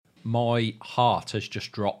my heart has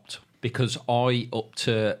just dropped because I, up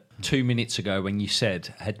to 2 minutes ago when you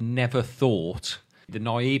said, had never thought the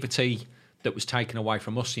naivety that was taken away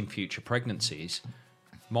from us in future pregnancies,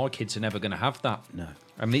 my kids are never going to have that. No.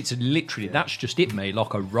 I mean, it's literally, that's just hit me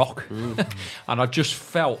like a rock. And I just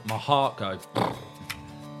felt my heart go,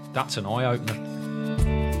 that's an eye-opener.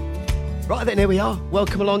 Right then, here we are.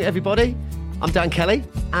 Welcome along, everybody. I'm Dan Kelly,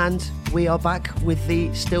 and we are back with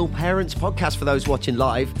the Still Parents podcast for those watching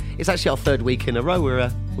live. It's actually our third week in a row.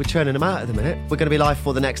 We're churning them out at the minute. We're going to be live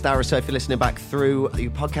for the next hour or so if you're listening back through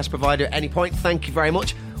your podcast provider at any point. Thank you very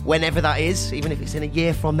much. Whenever that is, even if it's in a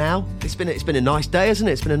year from now. It's been a nice day, hasn't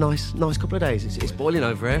it? It's been a nice couple of days. It's boiling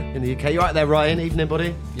over here in the UK. You right there, Ryan? Evening,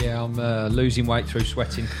 buddy? Yeah, I'm losing weight through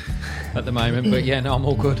sweating at the moment, but yeah, no, I'm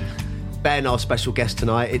all good. Ben, our special guest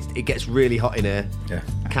tonight. It gets really hot in here. Yeah.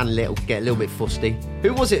 Get a little bit fusty.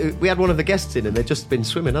 Who was it? We had one of the guests in and they've just been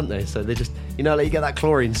swimming, haven't they? So they just, like you get that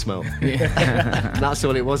chlorine smell. Yeah. That's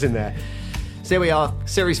all it was in there. So here we are,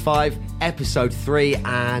 Series 5, Episode 3,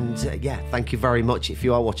 and thank you very much. If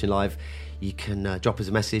you are watching live, you can drop us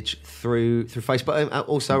a message through Facebook.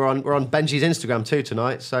 Also, we're on Benji's Instagram too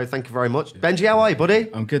tonight, so thank you very much. Benji, how are you, buddy?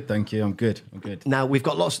 I'm good, thank you. I'm good. Now, we've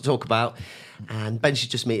got lots to talk about, and Benji's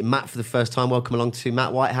just meeting Matt for the first time. Welcome along to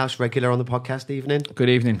Matt Whitehouse, regular on the podcast. Evening. Good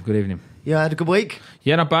evening. Yeah, had a good week?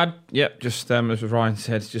 Yeah, not bad. Yeah, just as Ryan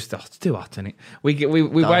said, it's just it's too hot, isn't it? We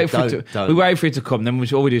wait for it to come. Then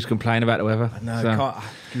all we do is complain about the weather. No, so,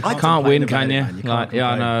 I can't win, can you? But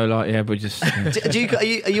just. Are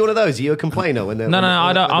you one of those? Are you a complainer when they're? No,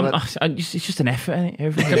 I don't. It's just an effort,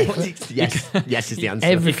 isn't it? Yes is the answer.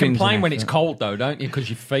 You complain when it's cold though, don't you?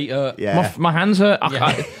 Because your feet hurt. Yeah. My hands hurt.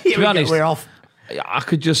 To be honest, we're off. I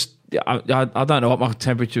could just. I don't know what my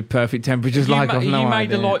perfect temperature's like. I've no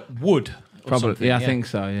idea. You made like wood. Probably, yeah, I think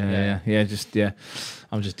so. Yeah.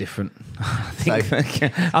 I'm just different. I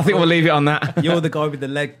think we'll leave it on that. You're the guy with the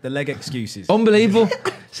leg excuses. Unbelievable.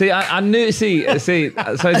 See, I knew. See. So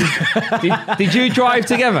did you drive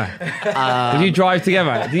together? Did you drive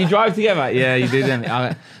together? Yeah, you did. Didn't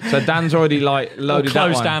you? So Dan's already loaded that one.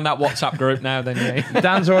 Close down that WhatsApp group now. Then yeah.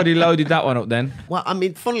 Dan's already loaded that one up. Then. Well, I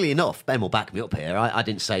mean, funnily enough, Ben will back me up here. I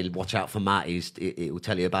didn't say watch out for Matt. It will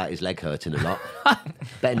tell you about his leg hurting a lot.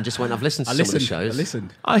 Ben just went. I've listened to some of the shows. I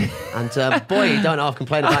listened. And boy, he don't half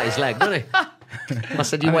complain about his leg, doesn't he? I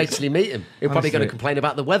said, you wait till you meet him. He'll probably going to complain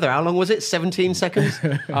about the weather. How long was it? 17 seconds?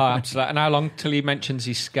 Oh, absolutely. And how long till he mentions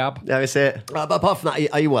his scab? That was it. But apart from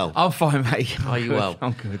that, are you well? I'm fine, mate. Are you well?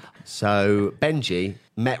 I'm good. So Benji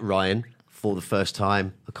met Ryan for the first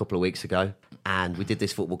time a couple of weeks ago. And we did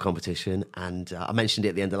this football competition, and I mentioned it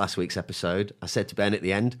at the end of last week's episode. I said to Ben at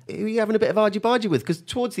the end, who are you having a bit of argy-bargy with? Because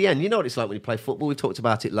towards the end, you know what it's like when you play football. We've talked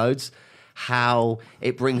about it loads, how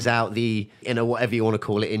it brings out the, whatever you want to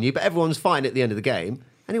call it in you, but everyone's fine at the end of the game.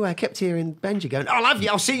 Anyway, I kept hearing Benji going,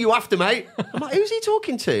 I'll see you after, mate. I'm like, who's he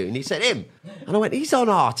talking to? And he said, him. And I went, he's on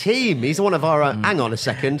our team. He's one of our, hang on a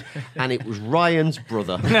second. And it was Ryan's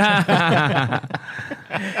brother.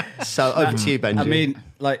 So over to you, Benji. I mean,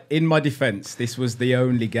 like, in my defence, this was the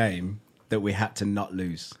only game that we had to not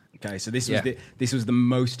lose. Okay, so this was the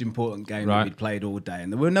most important game that we'd played all day.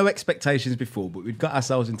 And there were no expectations before, but we'd got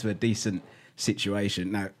ourselves into a decent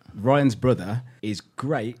situation. Now, Ryan's brother is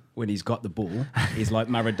great when he's got the ball. He's like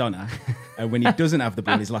Maradona. And when he doesn't have the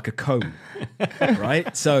ball, he's like a cone.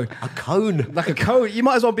 Right? So a cone? Like a cone. You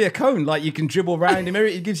might as well be a cone. Like, you can dribble around him.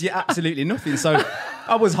 It gives you absolutely nothing. So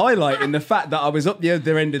I was highlighting the fact that I was up the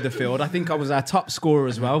other end of the field. I think I was our top scorer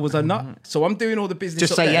as well. Was I not? So I'm doing all the business.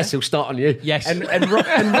 Just say there. yes, he'll start on you. Yes. And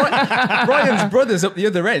Ryan's brother's up the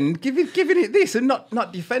other end, giving it this and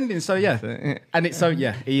not defending. So he had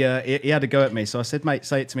a go at me. So I said, mate,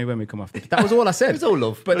 say it to me when we come off. That was all I said. It was all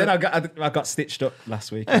love. But then I got stitched up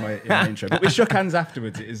last week in my intro. But we shook hands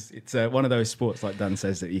afterwards. It's one of those sports, like Dan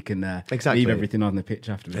says, that you can leave everything on the pitch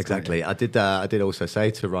afterwards. Exactly. I did also say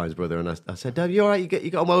to Ryan's brother, and I said, "Dad, you all right? You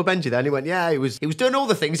got on well with Benji?" Then and he went, "Yeah, he was doing all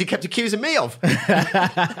the things he kept accusing me of."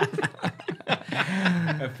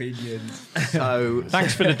 Opinions. So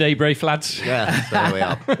thanks for the debrief, lads. Yeah, so there we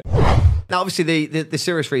are. Now, obviously, the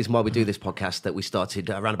serious reason why we do this podcast that we started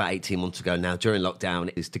around about 18 months ago now during lockdown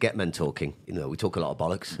is to get men talking. We talk a lot of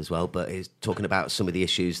bollocks as well, but it's talking about some of the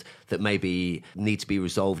issues that maybe need to be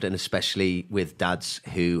resolved, and especially with dads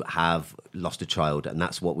who have lost a child. And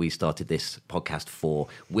that's what we started this podcast for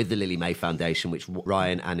with the Lily May Foundation, which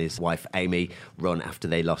Ryan and his wife Amy run after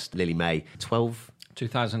they lost Lily May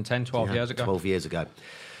 2010, 12 years ago. 12 years ago.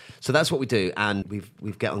 So that's what we do, and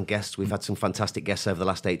we've get on guests. We've had some fantastic guests over the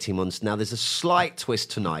last 18 months. Now there's a slight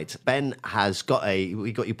twist tonight. Ben has got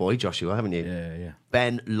you got your boy Joshua, haven't you? Yeah.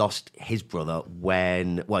 Ben lost his brother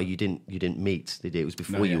when you didn't meet, did you? It was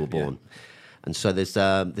before you were born. Yeah. And so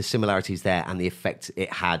there's similarities there and the effect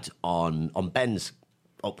it had on Ben's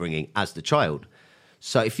upbringing as the child.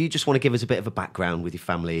 So if you just want to give us a bit of a background with your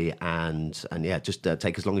family and just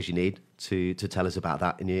take as long as you need to tell us about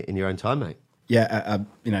that in your own time, mate. Yeah,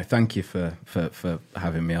 thank you for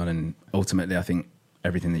having me on. And ultimately, I think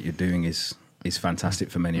everything that you're doing is fantastic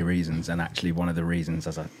for many reasons. And actually, one of the reasons,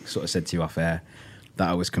 as I sort of said to you off air, that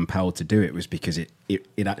I was compelled to do it was because it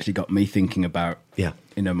actually got me thinking about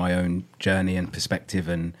my own journey and perspective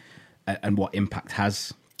and what impact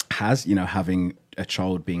has having a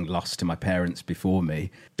child being lost to my parents before me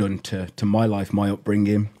done to my life, my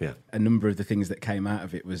upbringing. Yeah. A number of the things that came out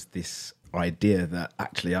of it was this idea that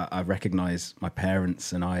actually I recognise my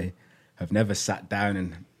parents and I have never sat down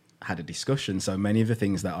and had a discussion. So many of the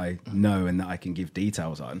things that I know and that I can give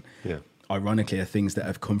details on, ironically, are things that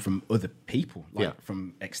have come from other people,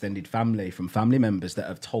 from extended family, from family members that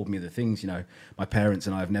have told me the things. My parents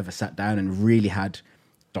and I have never sat down and really had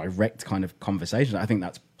direct kind of conversations. I think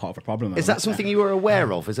that's part of a problem. Is that something you were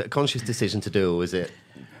aware of? Is it a conscious decision to do, or is it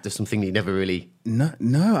just something you never really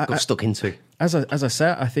got stuck into? As I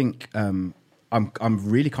said, I think I'm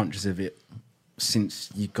really conscious of it since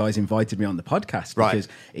you guys invited me on the podcast, because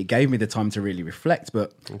it gave me the time to really reflect.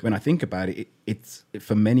 But when I think about it, it's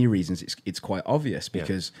for many reasons it's quite obvious,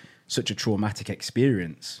 because such a traumatic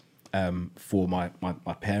experience for my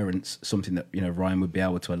parents, something that Ryan would be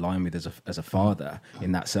able to align with as a father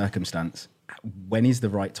in that circumstance. When is the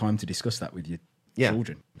right time to discuss that with your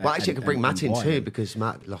children? Well, actually, I could bring Matt in too, because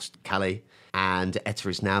Matt lost Callie, and Etta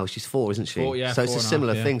is now, she's 4, isn't she? 4, yeah. So it's a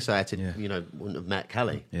similar half, thing. So Etta, wouldn't have met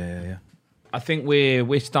Callie. Yeah. I think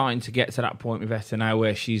we're starting to get to that point with Etta now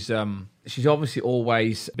where she's obviously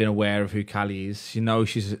always been aware of who Callie is. She knows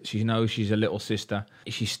she's a little sister.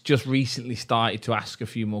 She's just recently started to ask a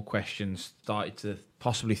few more questions, started to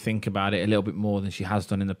possibly think about it a little bit more than she has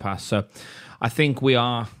done in the past. So I think we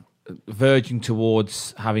are verging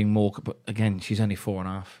towards having more. But again, she's only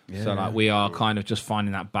 4.5, so we are kind of just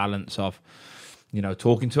finding that balance of,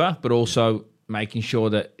 talking to her, but also making sure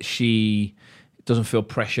that she doesn't feel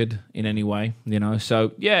pressured in any way,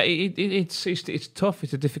 So it's tough.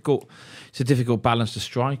 It's a difficult balance to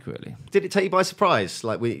strike, really. Did it take you by surprise?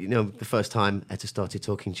 Like the first time Etta started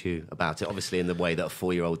talking to you about it, obviously in the way that a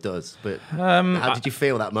 4-year-old does. But how did you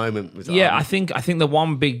feel that moment? I think the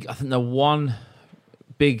one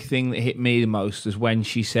big thing that hit me the most was when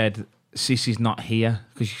she said, "Sissy's not here,"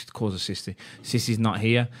 because she calls her Sissy. Sissy's not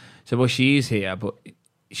here. So, well, she is here, but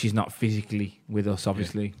she's not physically with us,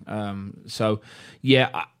 obviously. I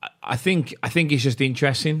think it's just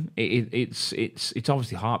interesting. It's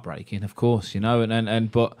obviously heartbreaking, of course,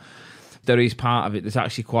 but there is part of it that's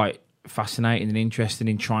actually quite fascinating and interesting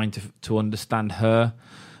in trying to understand her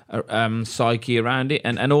psyche around it,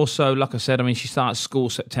 and also, like I said, she starts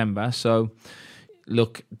school September, so.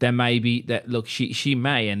 Look, there may be that. Look, she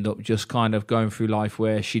may end up just kind of going through life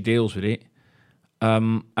where she deals with it,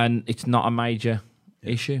 and it's not a major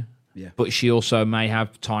issue. Yeah. But she also may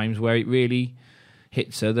have times where it really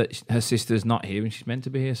hits her that her sister's not here and she's meant to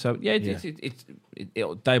be here. So it's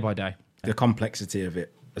day by day. The complexity of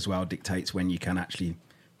it as well dictates when you can actually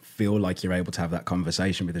feel like you're able to have that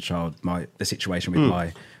conversation with the child. The situation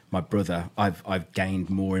with my brother, I've gained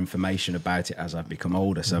more information about it as I've become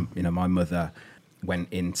older. So my mother went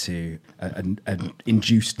into an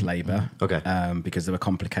induced labour because there were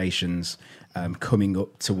complications coming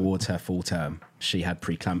up towards her full term. She had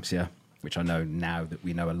preeclampsia, which I know now that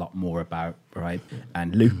we know a lot more about, right?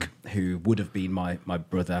 And Luke, who would have been my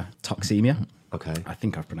brother, toxemia. Okay. I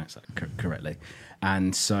think I've pronounced that correctly.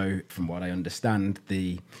 And so from what I understand,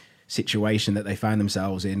 the situation that they found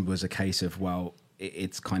themselves in was a case of, well,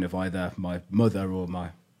 it's kind of either my mother or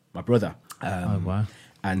my brother. Oh, wow.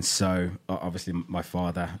 And so, obviously, my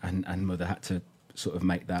father and mother had to sort of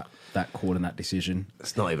make that call and that decision.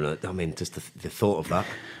 It's not even, just the thought of that.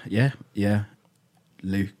 Yeah.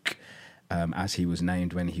 Luke, as he was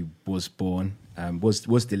named when he was born,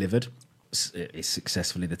 was delivered. It's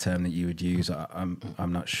successfully the term that you would use. I'm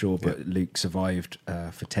not sure, but Luke survived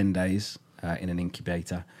for 10 days in an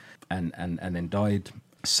incubator and then died.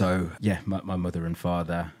 So, my mother and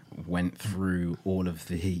father went through all of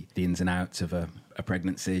the ins and outs of a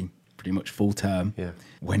pregnancy, pretty much full term. Yeah.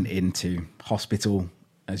 Went into hospital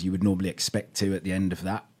as you would normally expect to at the end of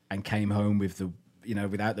that, and came home with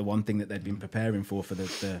without the one thing that they'd been preparing for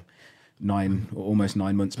the almost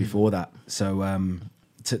 9 months before that. So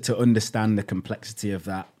to understand the complexity of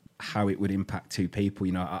that how it would impact two people.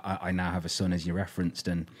 You know, I now have a son, as you referenced,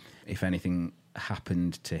 and if anything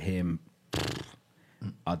happened to him,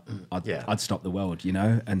 I'd stop the world, you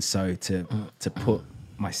know. And so to put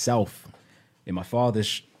myself in my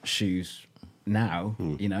father's shoes now,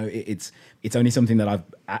 you know, it's only something that I've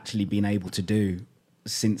actually been able to do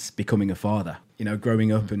since becoming a father. You know,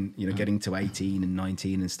 growing up and, you know, getting to 18 and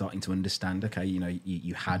 19 and starting to understand, okay, you know,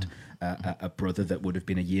 you had a brother that would have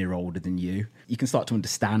been a year older than you. You can start to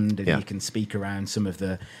understand and you can speak around some of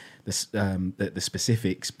the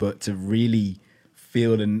specifics, but to really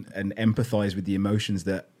feel and empathize with the emotions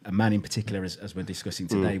that a man in particular, as we're discussing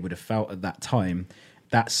today, would have felt at that time,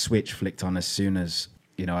 that switch flicked on as soon as,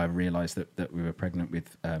 you know, I realized that we were pregnant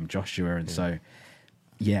with Joshua. And so,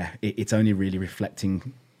 it's only really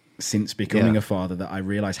reflecting since becoming a father that I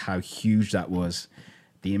realized how huge that was,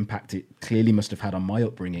 the impact it clearly must have had on my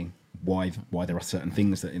upbringing, why there are certain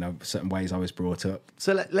things that, you know, certain ways I was brought up.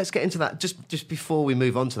 So let's get into that just before we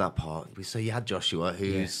move on to that part. So you had Joshua,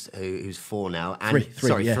 who's 4 now, and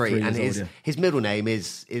three, and his middle name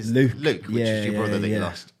is Luke, which is your brother that you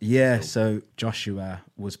lost. So Joshua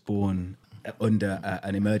was born under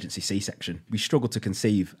an emergency C-section. We struggled to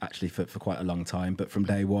conceive actually for quite a long time, but from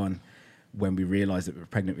day one, when we realised that we were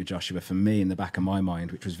pregnant with Joshua, for me, in the back of my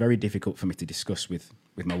mind, which was very difficult for me to discuss with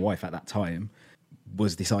my wife at that time,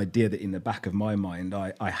 was this idea that in the back of my mind,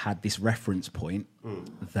 I had this reference point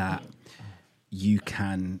that you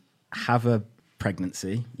can have a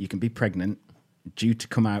pregnancy, you can be pregnant, due to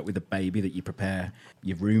come out with a baby that you prepare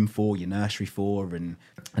your room for, your nursery for, and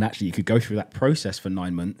actually you could go through that process for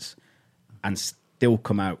 9 months and still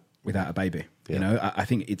come out without a baby. You know, I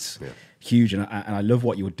think it's huge, and I love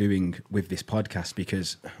what you're doing with this podcast,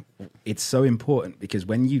 because it's so important, because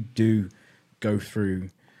when you do go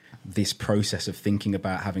through this process of thinking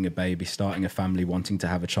about having a baby, starting a family, wanting to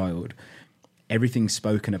have a child, everything's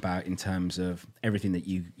spoken about in terms of everything that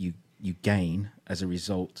you gain as a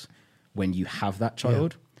result when you have that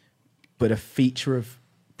child. But a feature of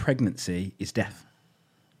pregnancy is death.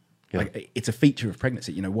 Like, it's a feature of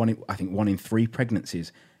pregnancy. You know, I think 1 in 3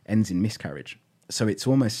 pregnancies ends in miscarriage. So it's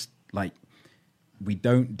almost like we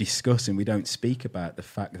don't discuss and we don't speak about the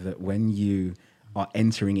fact that when you are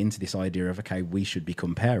entering into this idea of, okay, we should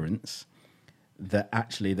become parents, that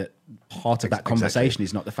actually that part of that conversation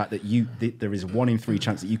is not the fact that there is a 1 in 3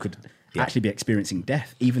 chance that you could actually be experiencing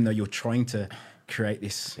death, even though you're trying to create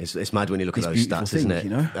this. It's mad when you look at those stats, isn't it? You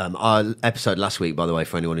know? Our episode last week, by the way,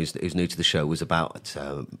 for anyone who's new to the show, was about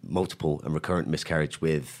multiple and recurrent miscarriage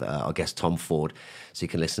with our guest Tom Ford. So you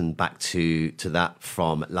can listen back to that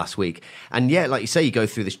from last week. And yeah, like you say, you go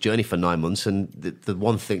through this journey for 9 months, and the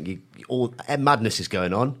one thing, all madness is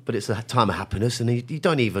going on, but it's a time of happiness, and you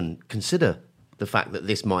don't even consider the fact that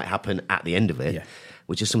this might happen at the end of it.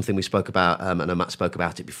 Which is something we spoke about, I know Matt spoke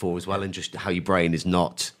about it before as well, and just how your brain is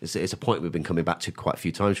not, it's a point we've been coming back to quite a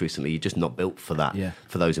few times recently, you're just not built for that,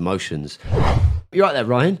 for those emotions. You're right there,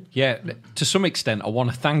 Ryan. Yeah, to some extent, I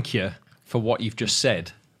want to thank you for what you've just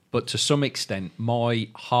said, but to some extent, my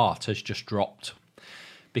heart has just dropped,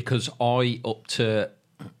 because I, up to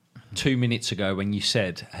 2 minutes ago when you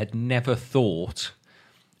said, had never thought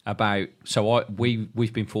about, so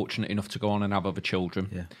we've been fortunate enough to go on and have other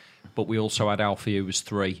children. But we also had Alfie, who was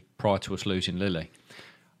 3, prior to us losing Lily.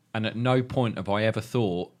 And at no point have I ever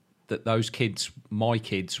thought that those kids, my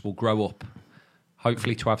kids, will grow up,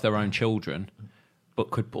 hopefully to have their own children, but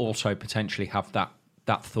could also potentially have that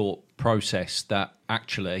thought process that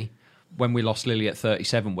actually, when we lost Lily at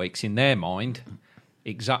 37 weeks, in their mind,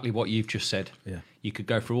 exactly what you've just said. You could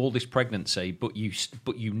go through all this pregnancy, but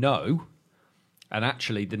you know, and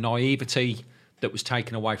actually the naivety that was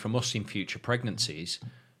taken away from us in future pregnancies,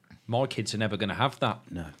 my kids are never going to have that.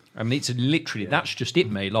 No. I mean, it's literally, that's just hit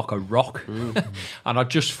me like a rock. And I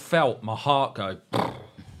just felt my heart go, and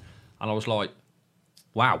I was like,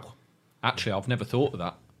 wow, actually, I've never thought of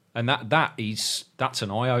that. And that's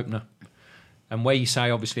an eye-opener. And where you say,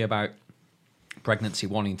 obviously, about pregnancy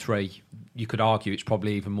 1 in 3, you could argue it's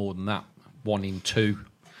probably even more than that, 1 in 2,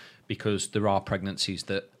 because there are pregnancies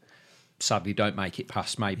that sadly don't make it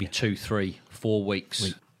past maybe 2, 3, 4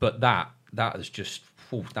 weeks. But that has just...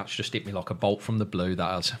 that's just hit me like a bolt from the blue,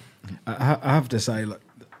 that has. I have to say, look,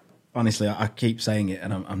 honestly, I keep saying it,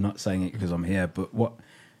 and I'm not saying it because I'm here, but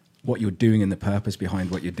what you're doing and the purpose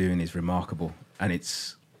behind what you're doing is remarkable, and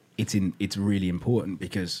it's really important,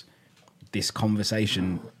 because this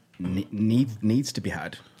conversation needs to be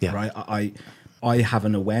had, right? I have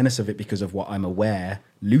an awareness of it because of what I'm aware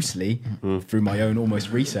loosely through my own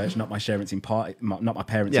almost research, not my parents imparting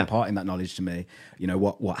that knowledge to me. You know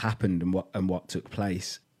what happened and what took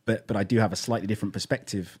place. But I do have a slightly different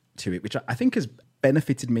perspective to it, which I think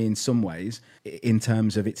benefited me in some ways in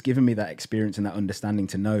terms of it's given me that experience and that understanding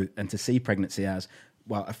to know and to see pregnancy as,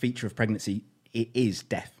 well, a feature of pregnancy, it is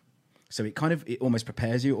death. So it almost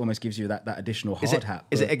prepares you, it almost gives you that additional hard hat.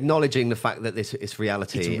 Is it acknowledging the fact that this is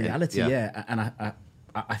reality? It's a reality, yeah. And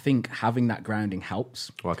I think having that grounding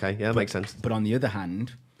helps. Okay, yeah, makes sense. But on the other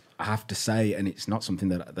hand, I have to say, and it's not something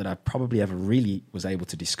that I probably ever really was able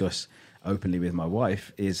to discuss openly with my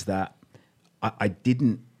wife, is that I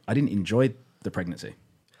didn't enjoy the pregnancy.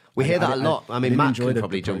 We hear that a lot. I mean, Matt can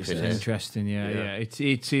probably jump in here. Interesting, yeah.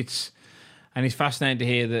 It's and it's fascinating to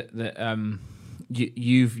hear that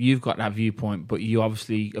you've got that viewpoint, but you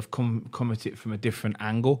obviously have come at it from a different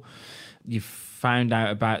angle. You've found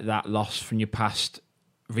out about that loss from your past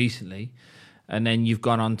recently, and then you've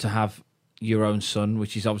gone on to have your own son,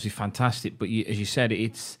 which is obviously fantastic. But as you said,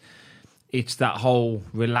 it's that whole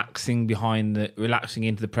relaxing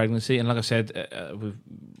into the pregnancy. And like I said,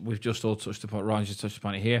 we've just all touched upon, Ryan's just touched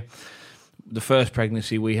upon it here. The first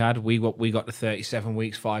pregnancy we had, we got to 37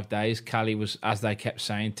 weeks, 5 days. Callie was, as they kept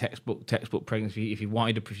saying, textbook pregnancy. If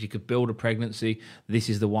you could build a pregnancy, this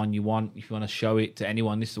is the one you want. If you want to show it to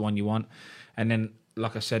anyone, this is the one you want. And then,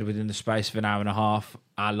 like I said, within the space of an hour and a half,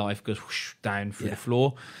 our life goes whoosh, down through the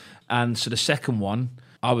floor. And so the second one,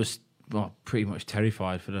 I was pretty much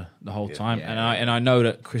terrified for the whole time. Yeah. And I know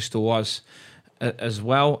that Crystal was as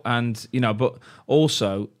well. And, but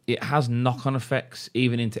also it has knock-on effects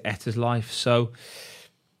even into Etta's life. So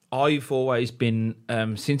I've always been,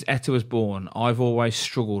 since Etta was born, I've always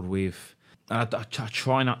struggled with, and I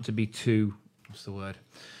try not to be too,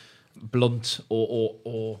 blunt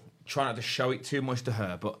or try not to show it too much to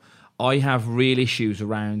her, but I have real issues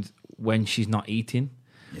around when she's not eating.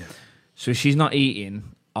 Yeah. So if she's not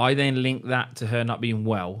eating, I then link that to her not being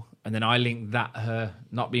well, and then I link that her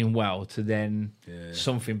not being well to then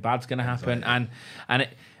something bad's going to happen. Exactly. And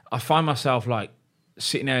I find myself like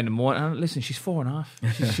sitting there in the morning, and listen, she's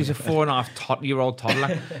 4.5. She's a 4.5-year-old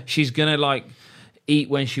toddler. She's going to eat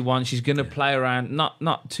when she wants. She's going to play around,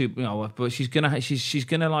 not too, but she's going to be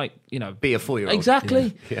a 4-year-old.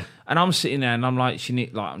 Exactly. Yeah. And I'm sitting there and I'm like,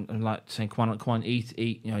 I'm like saying, come on, eat.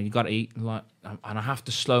 You got to eat. And I have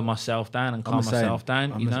to slow myself down and calm myself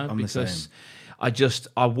down, because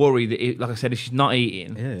I worry that, like I said, if she's not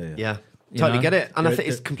eating. Yeah. Totally get it. And I think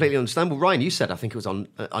it's completely understandable. Ryan, you said, I think it was on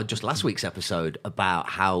just last week's episode, about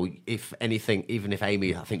how, if anything, even if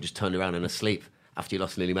Amy, I think, just turned around in her sleep after you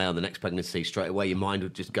lost Lily May on the next pregnancy, straight away your mind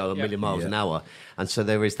would just go a million miles an hour. And so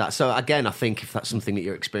there is that. So again, I think if that's something that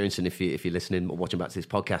you're experiencing, if you're listening or watching back to this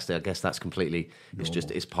podcast, I guess that's completely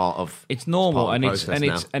normal. It's part of it's normal, and it's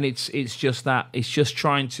just that it's just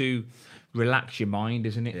trying to relax your mind,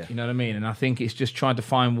 isn't it? You know what I mean? And I think it's just trying to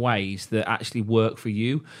find ways that actually work for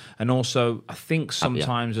you. And also, I think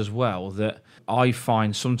sometimes as well that I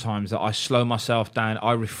find sometimes that I slow myself down.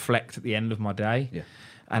 I reflect at the end of my day. Yeah.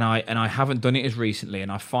 And I haven't done it as recently, and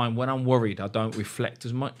I find when I'm worried, I don't reflect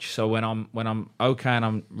as much. So when I'm okay and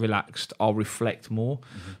I'm relaxed, I'll reflect more.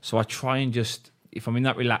 Mm-hmm. So I try and just, if I'm in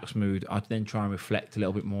that relaxed mood, I then try and reflect a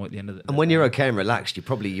little bit more at the end of the day. And when you're okay and relaxed,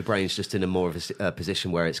 your brain's just in a more of a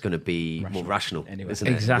position where it's going to be more rational, anyway. Isn't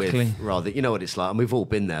it? Exactly. Rather, you know what it's like, and we've all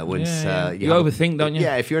been there. Once you overthink, don't you?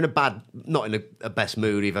 Yeah, if you're in not in a best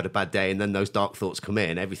mood, you've had a bad day, and then those dark thoughts come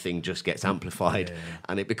in, everything just gets amplified,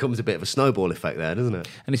 and it becomes a bit of a snowball effect there, doesn't it?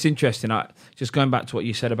 And it's interesting. Just going back to what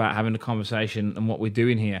you said about having a conversation and what we're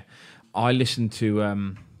doing here, I listened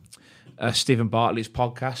to Stephen Bartlett's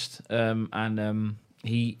podcast, and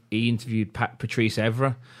he interviewed Patrice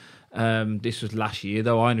Evra. This was last year,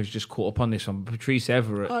 though. I was just caught up on this one. Patrice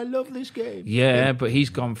Evra. I love this game. Yeah, but he's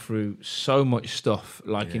gone through so much stuff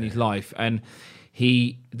in his life, and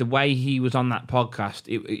the way he was on that podcast.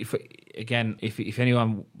 If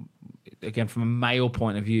anyone, again from a male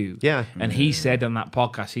point of view, and he said on that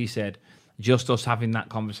podcast, he said, just us having that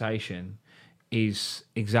conversation is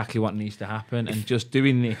exactly what needs to happen, and just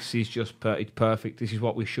doing this is just perfect. This is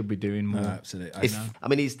what we should be doing more. Absolutely. I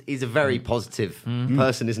mean, he's a very positive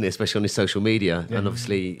person, isn't he? Especially on his social media, and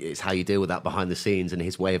obviously it's how you deal with that behind the scenes, and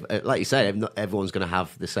his way of, like you say, not everyone's going to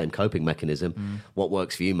have the same coping mechanism. What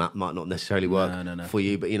works for you might not necessarily work for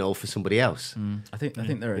you, but for somebody else. I think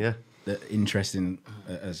there are interesting,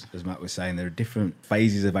 as Matt was saying, there are different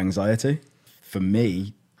phases of anxiety. For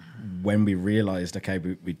me, when we realised, okay,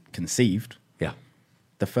 we conceived.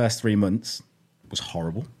 The first 3 months was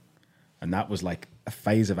horrible. And that was like a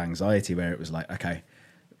phase of anxiety where it was like, okay,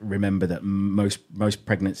 remember that most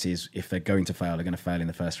pregnancies, if they're going to fail, they're going to fail in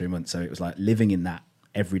the first 3 months. So it was like living in that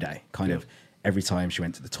every day, kind of every time she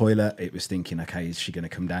went to the toilet, it was thinking, okay, is she going to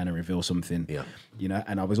come down and reveal something? Yeah.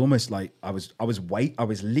 And I was almost like, I was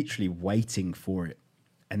literally waiting for it.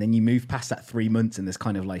 And then you move past that 3 months, and there's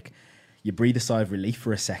kind of like you breathe a sigh of relief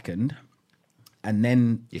for a second, and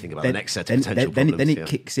then you think about the next set of potential problems. Then it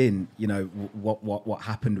kicks in. You know what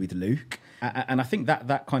happened with Luke, and I think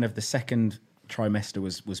that kind of the second trimester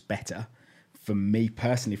was better for me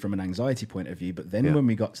personally from an anxiety point of view. But then when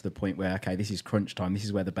we got to the point where, okay, this is crunch time, this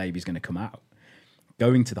is where the baby's going to come out,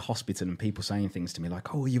 going to the hospital and people saying things to me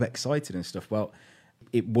like, "Oh, are you excited?" and stuff. Well,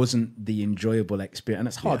 it wasn't the enjoyable experience, and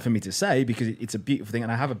it's hard for me to say because it's a beautiful thing,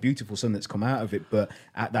 and I have a beautiful son that's come out of it. But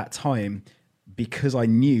at that time, because I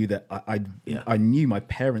knew that I knew my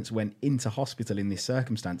parents went into hospital in this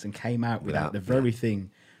circumstance and came out without the very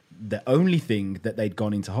thing, the only thing that they'd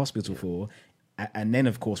gone into hospital for. And then,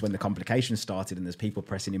 of course, when the complications started and there's people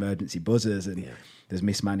pressing emergency buzzers and there's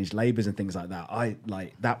mismanaged labours and things like that,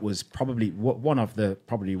 that was probably one of the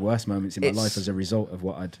probably worst moments in my life as a result of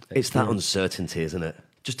what I'd experienced. It's that uncertainty, isn't it?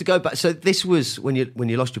 Just to go back, so this was when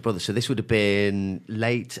you lost your brother. So this would have been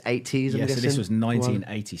late 80s. Yeah, so this was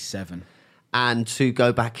 1987. And to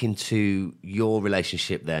go back into your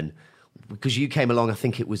relationship then, because you came along, I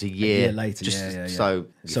think it was a year later. So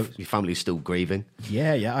your family's still grieving.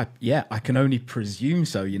 I can only presume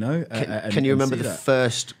so. You know. Can you remember the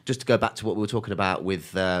first? Just to go back to what we were talking about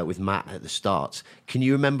with Matt at the start. Can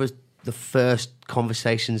you remember the first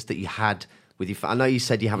conversations that you had with your? I know you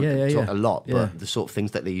said you haven't talked a lot, but the sort of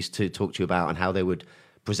things that they used to talk to you about and how they would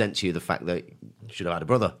present to you the fact that you should have had a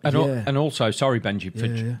brother. And also, sorry,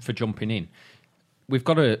 Benji, for jumping in. We've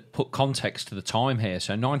got to put context to the time here.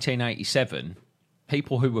 So 1987,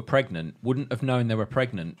 people who were pregnant wouldn't have known they were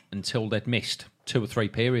pregnant until they'd missed 2 or 3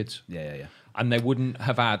 periods. Yeah. And they wouldn't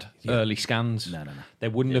have had early scans. No. They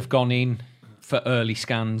wouldn't have gone in for early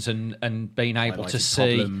scans and been able to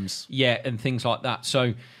see problems. And things like that.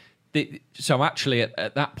 So actually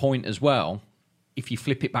at that point as well, if you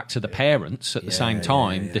flip it back to the parents at the same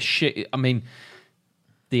time,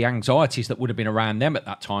 the anxieties that would have been around them at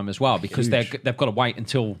that time as well, because they've got to wait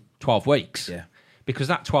until 12 weeks. Yeah. Because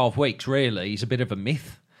that 12 weeks really is a bit of a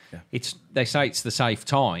myth. Yeah. They say it's the safe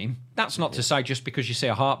time. That's not to say just because you see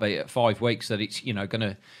a heartbeat at 5 weeks that it's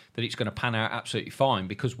gonna pan out absolutely fine,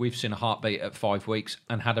 because we've seen a heartbeat at 5 weeks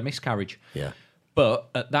and had a miscarriage. Yeah. But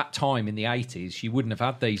at that time in the 80s, you wouldn't have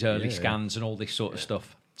had these early scans and all this sort of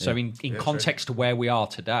stuff. So in context to where we are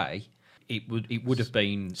today, it would have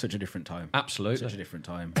been such a different time. Absolutely, such a different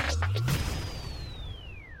time.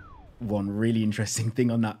 One really interesting thing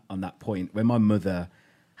on that point, when my mother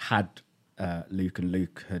had Luke and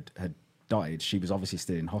Luke had died, she was obviously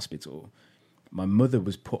still in hospital. My mother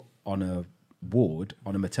was put on a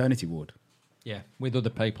maternity ward. Yeah, with other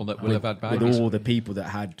people that will have had babies. With all the people that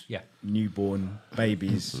had newborn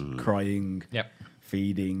babies crying,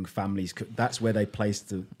 feeding, families. That's where they placed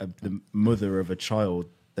the mother of a child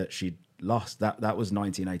that she'd lost. That was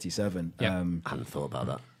 1987. I hadn't thought about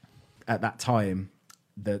that. At that time,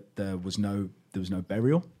 there was no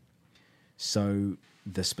burial, so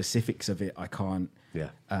the specifics of it I can't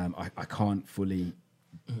fully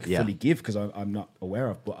give because I'm not aware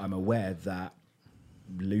of. But I'm aware that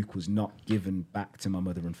Luke was not given back to my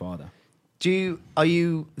mother and father. Are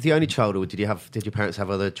you the only child, or did your parents have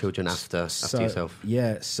other children after yourself?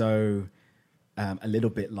 Yeah, so. A little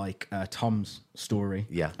bit like Tom's story,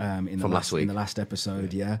 in the last week, in the last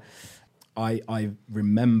episode. I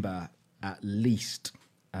remember at least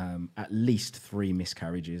 3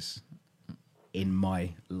 miscarriages in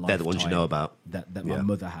my life. They're the ones you know about that my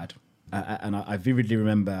mother had, and I vividly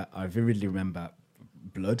remember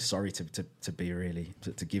blood. Sorry to be really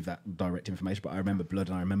to give that direct information, but I remember blood,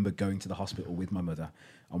 and I remember going to the hospital with my mother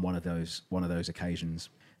on one of those occasions.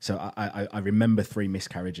 So I remember 3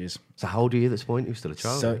 miscarriages. So how old are you at this point? You're still a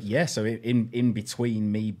child. So in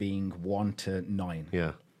between me being 1 to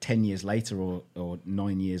 9, 10 years later, or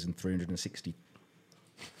 9 years and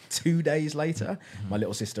 362 days later, my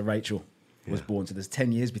little sister Rachel was born. So there's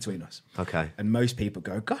 10 years between us. Okay. And most people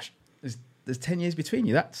go, "Gosh, there's 10 years between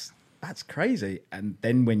you. That's crazy." And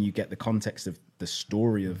then when you get the context of the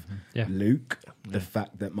story of Luke, the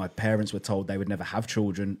fact that my parents were told they would never have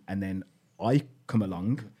children, and then I come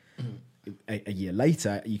along a year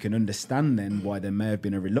later, you can understand then why there may have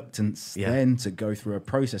been a reluctance then to go through a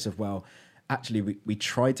process of, well, actually we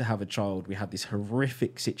tried to have a child. We had this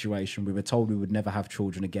horrific situation. We were told we would never have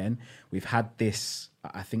children again. We've had this,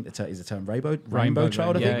 I think is the term rainbow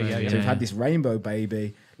child. I think. So we've had this rainbow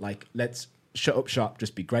baby. Like, let's shut up shop,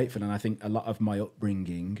 just be grateful. And I think a lot of my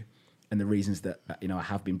upbringing and the reasons that I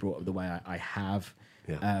have been brought up the way I have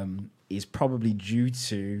is probably due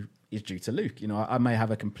to Luke. I may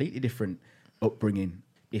have a completely different upbringing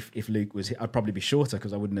if Luke was, I'd probably be shorter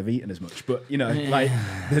because I wouldn't have eaten as much. But like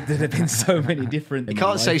there'd have been so many different. You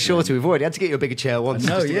can't say shorter. We've already had to get you a bigger chair once.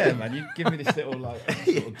 No, yeah, man. You give me this little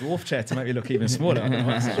little dwarf chair to make me look even smaller.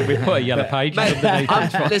 We put a yellow page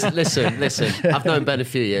underneath. Listen. I've known Ben a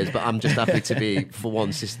few years, but I'm just happy to be, for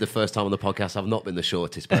once, this is the first time on the podcast I've not been the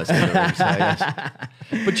shortest person in the room. So, yes.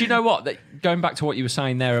 But do you know what? Going back to what you were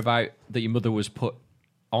saying there about that your mother was put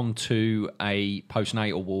onto a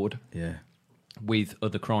postnatal ward. Yeah. With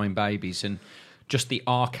other crying babies, and just the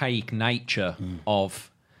archaic nature of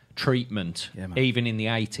treatment, even in the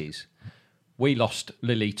 80s. We lost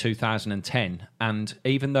Lily 2010, and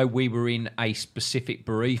even though we were in a specific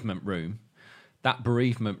bereavement room, that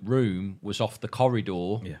bereavement room was off the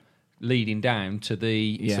corridor leading down to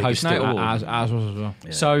the postnatal ward. Ours was as well.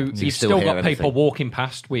 Yeah. So you've still got people walking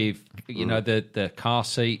past with, the car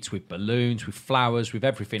seats, with balloons, with flowers, with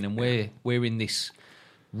everything, and we're in this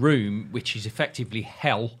room which is effectively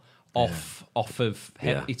hell off of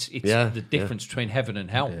hell. It's the difference between heaven and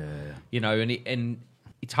hell. And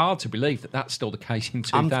it's hard to believe that that's still the case in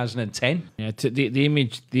 2010. The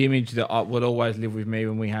image that would always live with me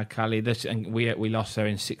when we had Callie, and we lost her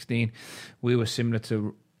in 16. We were similar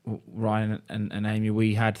to Ryan and Amy.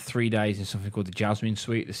 We had 3 days in something called the Jasmine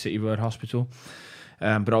Suite, the City Road Hospital.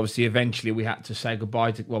 But obviously, eventually, we had to say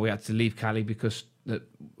goodbye to. Well, we had to leave Callie because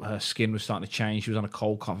her skin was starting to change. She was on a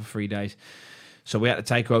cold cot for 3 days, so we had to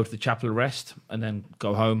take her over to the Chapel of Rest and then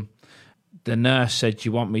go home. The nurse said, "Do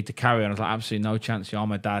you want me to carry her?" And I was like, "Absolutely no chance.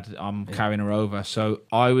 I'm a dad. I'm carrying her over." So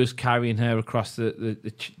I was carrying her across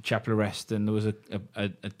the Chapel of Rest, and there was a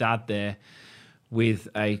dad there with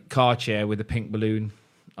a car chair with a pink balloon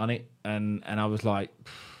on it, and I was like,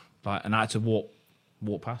 and I had to walk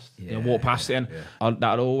past, walk past it, and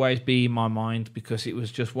that'll always be in my mind because it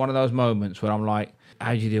was just one of those moments where I'm like,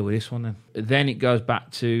 how do you deal with this one then? Then it goes back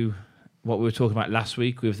to what we were talking about last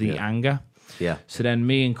week with the anger. Yeah. So then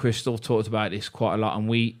me and Crystal talked about this quite a lot, and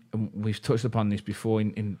we've touched upon this before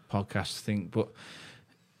in podcasts, I think, but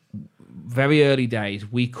very early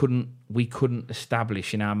days we couldn't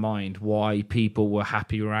establish in our mind why people were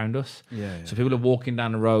happy around us. So people are walking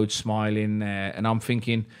down the road smiling, and I'm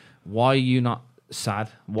thinking, why are you not sad?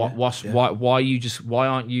 Why aren't you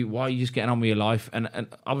just getting on with your life? And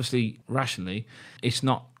obviously rationally it's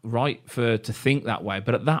not right to think that way,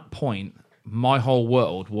 but at that point my whole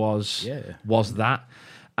world was that,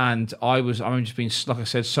 and I'm just being, like I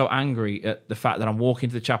said, so angry at the fact that I'm walking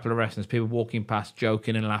to the Chapel of Rest and there's people walking past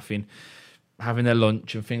joking and laughing, having their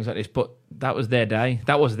lunch and things like this, but that was their day.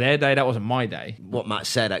 That wasn't my day. What Matt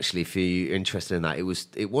said, actually, if you're interested in that,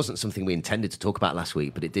 it wasn't something we intended to talk about last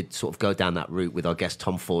week, but it did sort of go down that route with our guest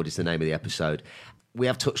Tom Ford is the name of the episode. We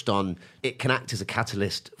have touched on it can act as a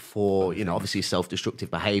catalyst for, obviously self-destructive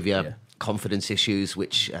behaviour, confidence issues,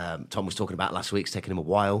 which Tom was talking about last week. It's taken him a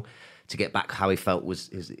while to get back how he felt was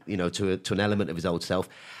to an element of his old self.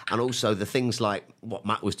 And also the things like what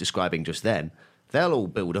Matt was describing just then, they'll all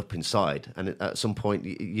build up inside, and at some point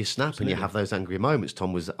you snap. Absolutely. And you have those angry moments.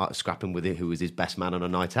 Tom was scrapping with it, who was his best man on a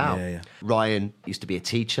night out. Ryan used to be a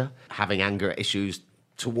teacher, having anger issues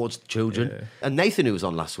towards children. And Nathan, who was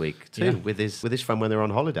on last week too, with his friend when they were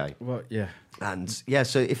on holiday. Well, and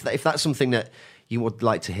so if that's something that you would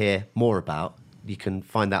like to hear more about, you can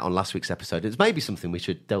find that on last week's episode. It's maybe something we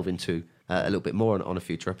should delve into a little bit more on a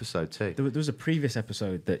future episode too. There was a previous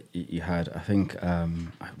episode that you had, I think,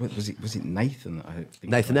 was it Nathan? I think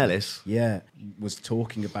Nathan Ellis? Yeah, was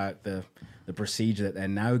talking about the procedure that they're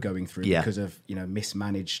now going through because of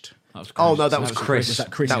mismanaged. That was Chris. Oh no, that was Chris. Was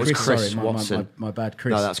that Chris? That was Chris sorry, Watson. My bad,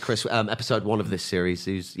 Chris. No, that's Chris. Episode 1 of this series.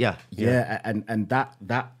 And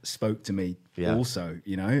that spoke to me also.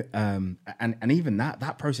 And even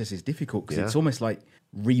that process is difficult because it's almost like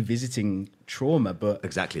revisiting trauma, but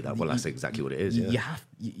exactly that. Well, that's exactly what it is.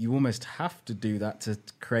 You almost have to do that to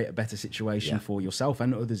create a better situation for yourself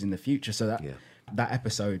and others in the future. So that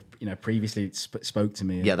episode, previously spoke to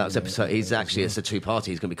me. Yeah, that's episode. He's actually it's a 2-parter.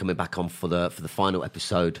 He's going to be coming back on for the final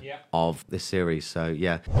episode of this series. So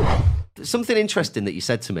something interesting that you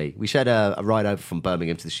said to me. We shared a ride over from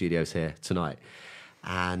Birmingham to the studios here tonight,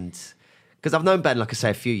 and because I've known Ben, like I say,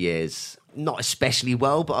 a few years. Not especially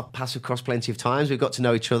well, but I've passed across plenty of times. We've got to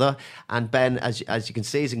know each other. And Ben, as you can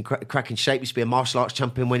see, is in cracking shape. Used to be a martial arts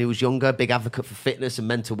champion when he was younger. Big advocate for fitness and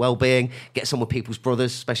mental well-being. Gets on with people's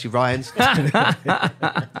brothers, especially Ryan's. And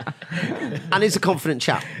he's a confident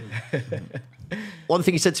chap. One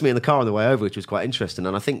thing he said to me in the car on the way over, which was quite interesting,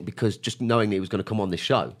 and I think because just knowing that he was going to come on this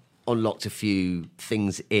show, unlocked a few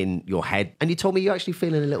things in your head. And you told me you're actually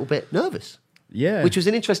feeling a little bit nervous. Yeah. Which was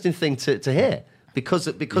an interesting thing to hear. Because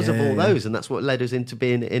of all those, and that's what led us into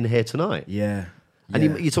being in here tonight. Yeah.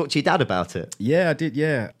 And you talked to your dad about it? Yeah, I did,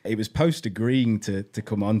 yeah. It was post agreeing to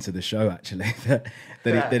come on to the show, actually, that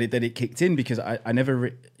it kicked in, because I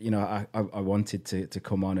never, I wanted to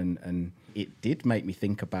come on, and it did make me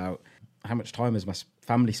think about how much time has my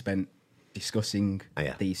family spent discussing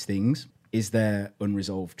these things. Is there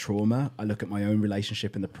unresolved trauma? I look at my own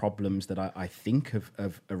relationship and the problems that I think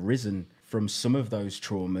have arisen from some of those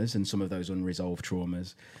traumas and some of those unresolved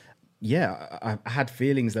traumas. Yeah, I had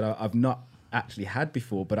feelings that I've not actually had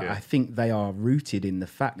before, but I think they are rooted in the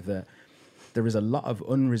fact that there is a lot of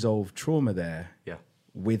unresolved trauma there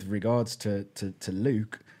with regards to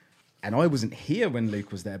Luke. And I wasn't here when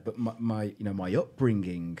Luke was there, but my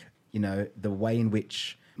upbringing, the way in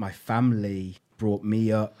which my family brought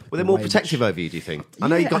me up. Well, they're more protective over you, do you think? I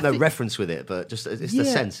know you've got no reference with it, but just it's the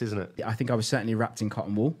sense, isn't it? I think I was certainly wrapped in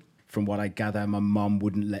cotton wool. From what I gather, my mum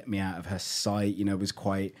wouldn't let me out of her sight, was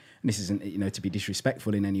quite, and this isn't, to be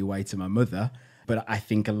disrespectful in any way to my mother, but I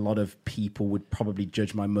think a lot of people would probably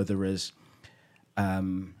judge my mother as...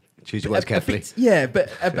 choose your words carefully.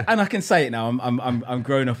 And I can say it now, I'm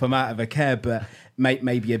grown up, I'm out of her care, but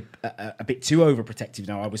maybe a bit too overprotective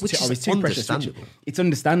now. I was too precious. It's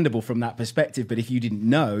understandable from that perspective, but if you didn't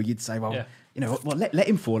know, you'd say, well, let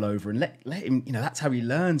him fall over and let him, that's how he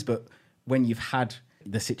learns. But when you've had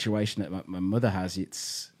the situation that my mother has,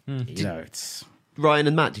 it's it's... Ryan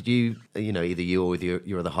and Matt, did you, either you or with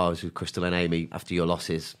your other halves, with Crystal and Amy, after your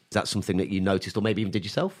losses, is that something that you noticed or maybe even did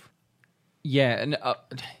yourself? Yeah, and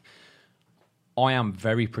I am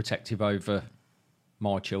very protective over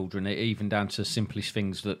my children, even down to the simplest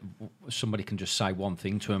things that somebody can just say one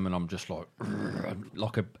thing to them and I'm just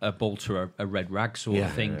like a ball to a red rag sort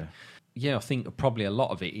of thing. Yeah, I think probably a lot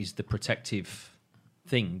of it is the protective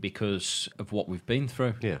thing because of what we've been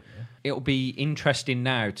through. Yeah. It'll be interesting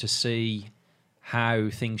now to see how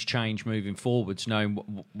things change moving forwards,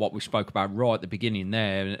 knowing what we spoke about right at the beginning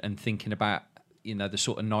there and thinking about, the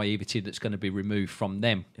sort of naivety that's going to be removed from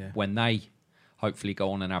them when they hopefully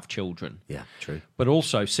go on and have children. Yeah, true. But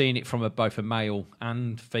also seeing it from both a male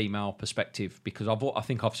and female perspective, because I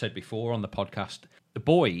think I've said before on the podcast, the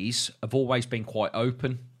boys have always been quite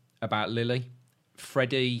open about Lily.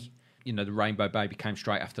 Freddie, the rainbow baby, came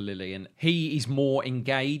straight after Lily, and he is more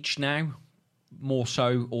engaged now, more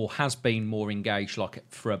so, or has been more engaged, like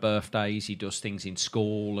for her birthdays, he does things in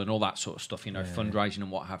school and all that sort of stuff, fundraising and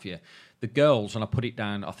what have you. The girls, and I put it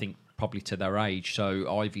down, I think, probably to their age,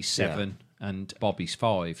 so Ivy's 7 and Bobby's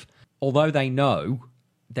 5. Although they know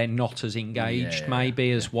they're not as engaged,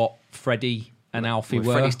 as what Freddie and Alfie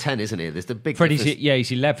were. Freddie's 10, isn't he? There's the big Freddie's,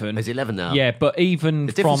 he's 11. He's 11 now. Yeah, but even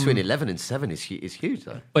the difference between 11 and 7 is huge,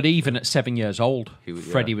 though. But even at 7 years old,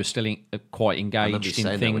 Freddie was still quite engaged in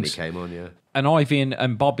things. That when he came on, And Ivy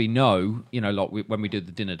and Bobby know, like when we do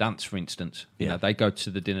the dinner dance, for instance, they go to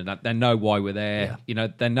the dinner dance. They know why we're there.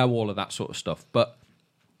 They know all of that sort of stuff.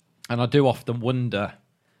 And I do often wonder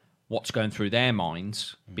what's going through their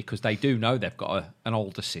minds because they do know they've got an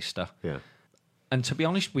older sister. Yeah. And to be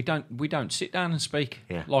honest, we don't sit down and speak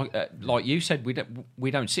like you said.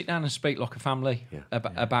 We don't sit down and speak like a family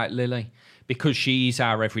about Lily because she's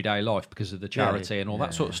our everyday life because of the charity and all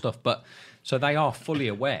that sort of stuff. But so they are fully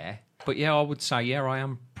aware. But I would say I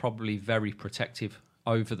am probably very protective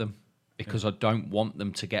over them because I don't want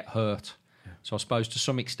them to get hurt. Yeah. So I suppose to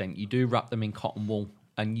some extent you do wrap them in cotton wool,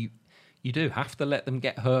 and you do have to let them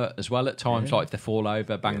get hurt as well at times. Like if they fall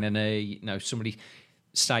over, bang their knee, somebody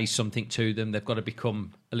says something to them, they've got to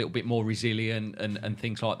become a little bit more resilient and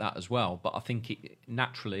things like that as well. But I think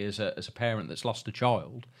naturally, as a parent that's lost a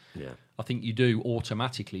child, I think you do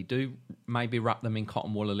automatically maybe wrap them in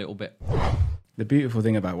cotton wool a little bit. The beautiful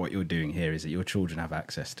thing about what you're doing here is that your children have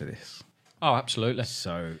access to this. Oh, absolutely.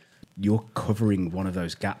 So you're covering one of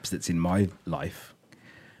those gaps that's in my life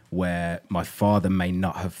where my father may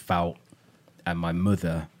not have felt and my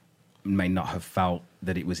mother may not have felt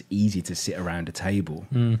that it was easy to sit around a table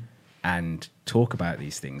and talk about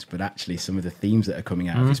these things. But actually some of the themes that are coming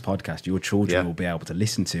out of this podcast, your children will be able to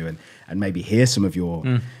listen to and maybe hear some of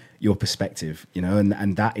your perspective,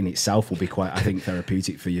 and that in itself will be quite, I think,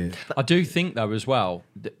 therapeutic for you. I do think, though, as well,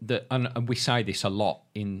 that and we say this a lot,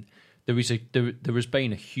 there has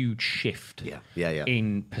been a huge shift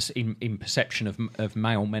in perception of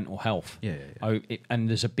male mental health. And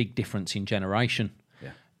there's a big difference in generation.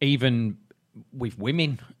 Even with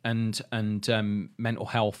women and mental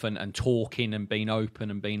health and talking and being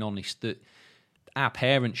open and being honest, that our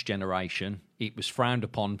parents' generation, it was frowned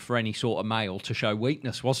upon for any sort of male to show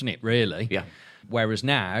weakness, wasn't it, really? Yeah. Whereas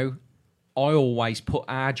now, I always put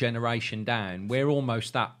our generation down. We're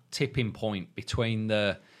almost that tipping point between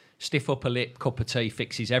the stiff upper lip, cup of tea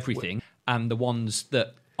fixes everything, and the ones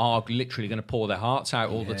that are literally going to pour their hearts out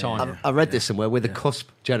all the time. I read this somewhere. We're the cusp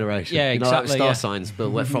generation. Yeah, exactly. Like star signs, but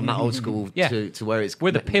we're from that old school to where it's...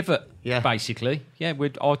 We're the pivot, basically. Yeah,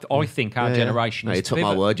 I think our generation is you took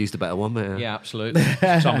pivot. my word, used a better one, mate. Yeah, absolutely.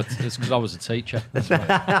 It's because I was a teacher. That's right.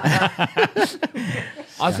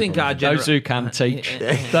 I think our those who can teach,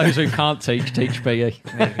 those who can't teach PE.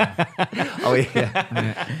 Oh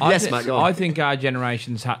yeah. Yes, Matt. Go on. I think our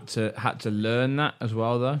generations had to learn that as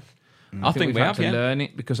well, though. I think we had to learn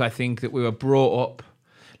it because I think that we were brought up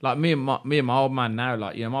like me and my old man now.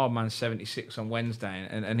 Like my old man's 76 on Wednesday,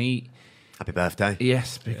 and he. Happy birthday.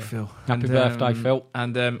 Yes, big Phil. Happy birthday, Phil.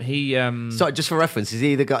 And he... Sorry, just for reference, is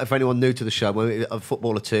he the guy, for anyone new to the show, a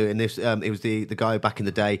footballer too, and this, he was the guy back in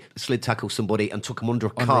the day, slid tackled somebody and took him under a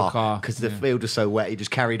car because the field was so wet, he just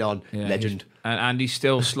carried on. Yeah, legend. And he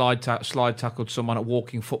still slide tackled someone at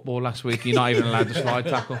walking football last week. You're not even allowed to slide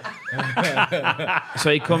tackle.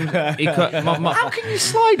 So he comes... How can you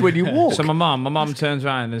slide when you walk? So my mum turns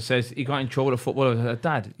around and says, he got in trouble at football. I said,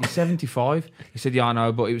 Dad, you're 75? He said, yeah, I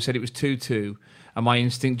know, but he said it was 2-2. And my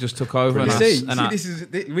instinct just took over.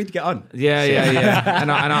 We'd get on. Yeah.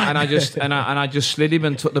 and I just slid him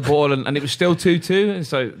and took the ball, and it was still 2-2. And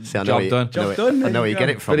so job done. I know where you get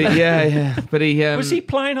it from. But he was he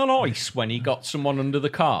playing on ice when he got someone under the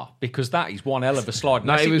car? Because that is one hell of a slide.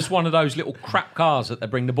 No, it was one of those little crap cars that they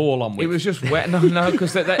bring the ball on with. It was just wet. No,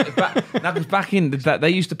 because back in they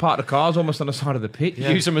used to park the cars almost on the side of the pitch. Yeah.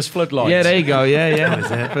 Use them as floodlights. Yeah, there you go.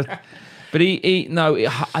 Yeah. But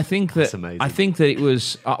I think that it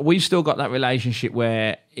was. We've still got that relationship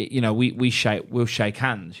where we'll shake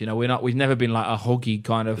hands. We've never been like a huggy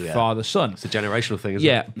kind of father son. It's a generational thing, isn't it?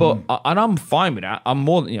 Yeah, but and I'm fine with that. I'm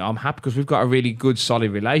more I'm happy because we've got a really good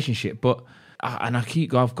solid relationship. But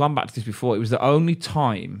I've gone back to this before. It was the only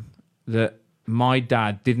time that my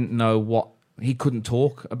dad didn't know what he couldn't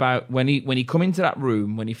talk about when he come into that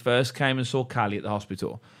room when he first came and saw Callie at the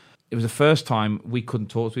hospital. It was the first time we couldn't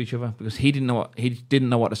talk to each other because he didn't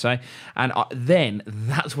know what to say, and then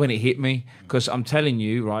that's when it hit me. Because I'm telling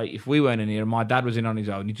you, right, if we weren't in here and my dad was in on his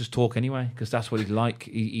own, he'd just talk anyway because that's what he's like.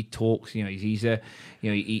 He talks,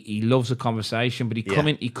 he loves a conversation. But he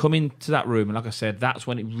come into that room, and like I said, that's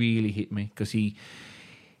when it really hit me because he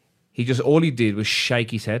just all he did was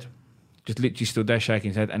shake his head, just literally stood there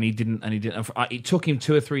shaking his head, and he didn't. It took him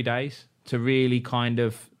 2 or 3 days to really kind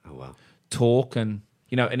of talk and.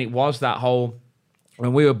 And it was that whole,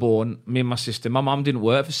 when we were born, me and my sister, my mum didn't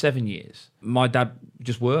work for 7 years. My dad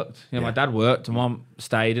just worked. My dad worked and mum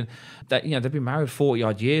stayed. And they've been married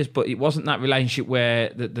 40-odd years, but it wasn't that relationship where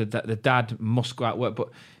the dad must go out work.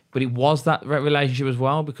 But it was that relationship as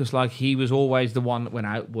well because, like, he was always the one that went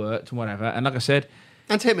out, worked and whatever. And like I said...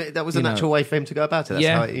 And to him, that was a natural way for him to go about it. That's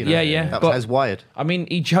how That was wired. I mean,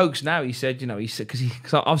 he jokes now. He said,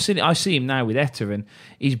 because I see him now with Etta, and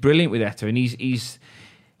he's brilliant with Etta, and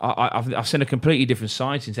I've seen a completely different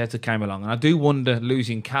side since Etta came along, and I do wonder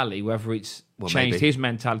losing Callie whether it's changed his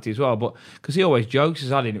mentality as well. But because he always jokes, he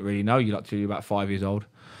says, "I didn't really know you till you were about 5 years old."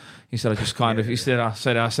 He said, "I just kind of." He said, "I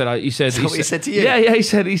said." He said, what he said to you? Yeah. He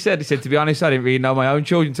said, to be honest, I didn't really know my own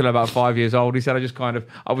children until about 5 years old. He said,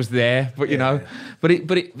 I was there, but but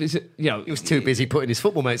it's he was too busy putting his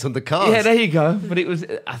football mates under cars. Yeah, there you go. But it was,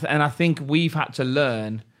 and I think we've had to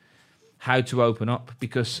learn how to open up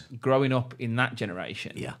because growing up in that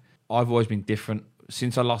generation, I've always been different.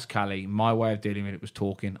 Since I lost Callie, my way of dealing with it was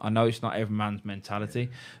talking. I know it's not every man's mentality,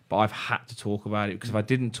 but I've had to talk about it because if I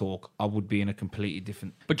didn't talk, I would be in a completely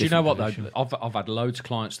different. But do you know what though? I've had loads of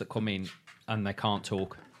clients that come in and they can't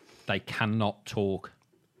talk. They cannot talk,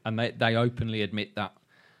 and they openly admit that.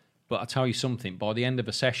 But I tell you something: by the end of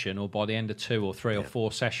a session, or by the end of 2 or 3 or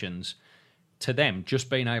 4 sessions, to them, just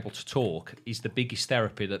being able to talk is the biggest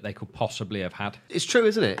therapy that they could possibly have had. It's true,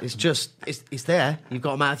 isn't it? It's just, it's there. You've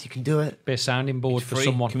got a mouth, you can do it. Be a sounding board for free.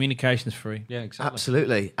 someone. Communication's free. Yeah, exactly.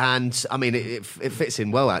 Absolutely. And I mean, it fits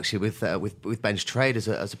in well actually with Ben's trade as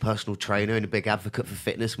a personal trainer and a big advocate for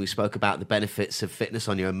fitness. We spoke about the benefits of fitness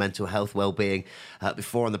on your own mental health, well-being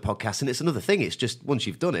before on the podcast. And it's another thing. It's just once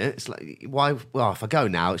you've done it, it's like, why? Well, if I go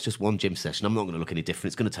now, it's just one gym session. I'm not going to look any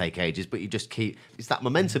different. It's going to take ages, but you just keep. It's that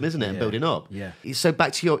momentum, isn't it? And building up. Yeah. So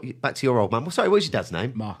back to your old man. Well, sorry, what's your dad's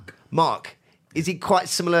name? Mark. Is he quite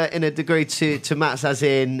similar in a degree to Matt's, as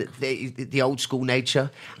in the old school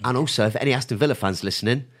nature? And also, if any Aston Villa fans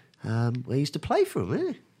listening, he used to play for him,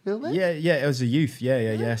 isn't he? Yeah, it was a youth.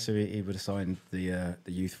 Yeah. So he would have signed the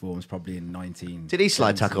youth forms probably in 19. Did he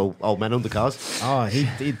slide tackle old men undercars? Oh, he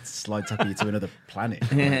did slide tackle you to another planet.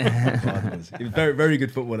 He was a very, very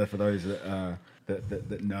good footballer for those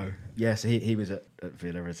that know. Yes, he was at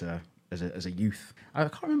Villa as a youth. I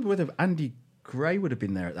can't remember whether Andy Gray would have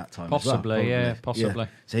been there at that time. Possibly, as well, possibly. Yeah.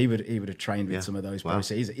 So he would have trained with some of those pros.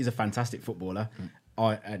 So he's a fantastic footballer.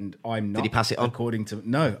 I'm not. Did he pass it on? According to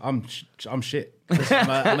I'm shit.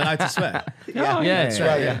 I'm allowed to swear. Yeah,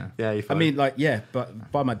 you're fine. I mean,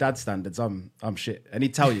 but by my dad's standards, I'm shit, and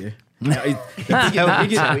he'd tell you. Honestly,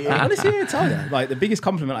 he'd tell you. Like the biggest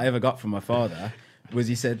compliment I ever got from my father was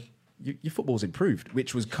he said, "Your football's improved,"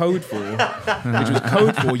 which was code for you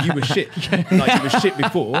were shit. Like you were shit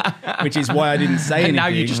before, which is why I didn't say anything. And now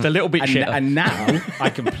you're just a little bit shit. And now I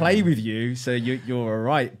can play with you, so you're all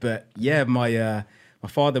right. But yeah, my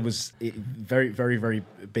father was very, very, very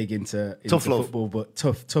big into tough love. Football, but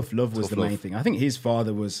tough love was the main thing. I think his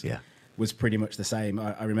father was pretty much the same.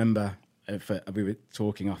 I remember we were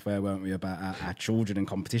talking off air, weren't we, about our children and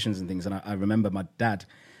competitions and things. And I remember my dad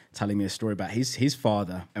telling me a story about his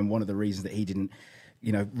father, and one of the reasons that he didn't,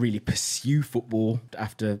 really pursue football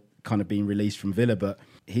after kind of being released from Villa, but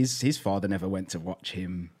his father never went to watch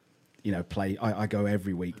him, play. I go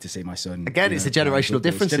every week to see my son. Again, it's a generational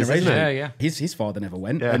difference, isn't it? Yeah. His father never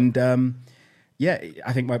went, and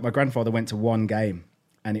I think my grandfather went to one game,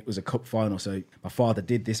 and it was a cup final. So my father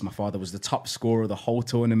did this. My father was the top scorer of the whole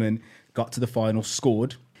tournament. Got to the final,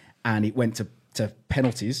 scored, and it went to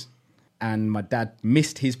penalties. And my dad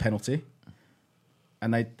missed his penalty,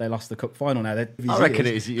 and they lost the cup final. Now, I reckon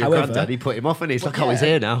it is your granddad. He put him off, and he's like, he's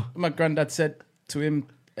here now. My granddad said to him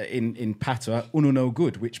in Patois, "Uno no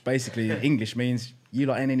good," which basically in English means "you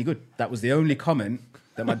lot ain't any good." That was the only comment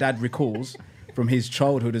that my dad recalls from his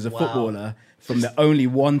childhood as a footballer, from the only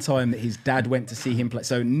one time that his dad went to see him play.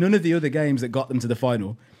 So none of the other games that got them to the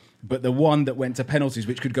final, but the one that went to penalties,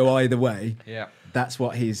 which could go either way. Yeah. That's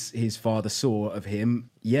what his father saw of him.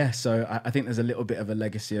 Yeah, so I think there's a little bit of a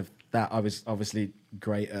legacy of that. I was obviously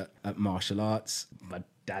great at martial arts. My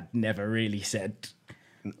dad never really said...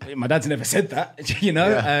 My dad's never said that,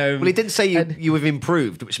 Yeah. Well, he didn't say you have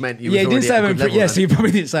improved, which meant you was already he didn't say at a good level. so he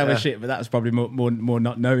probably didn't say I was shit, but that was probably more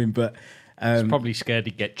not knowing. But he's probably scared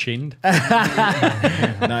he'd get chinned.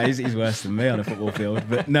 No, he's worse than me on a football field.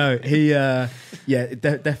 But no, he,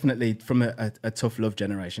 definitely from a tough love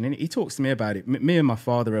generation. And he talks to me about it. Me and my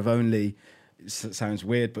father have only, sounds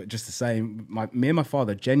weird, but just the same, me and my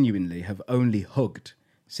father genuinely have only hugged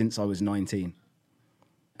since I was 19.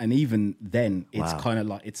 And even then, it's kind of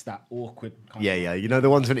like, it's that awkward kind of... the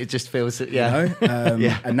ones when it just feels... And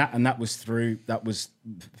that was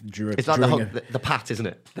during... It's like the pat, isn't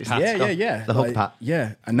it? The hug pat.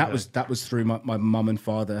 Yeah, and that was through my mum and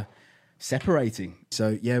father separating.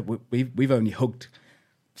 So, yeah, we've only hugged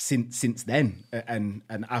since then, and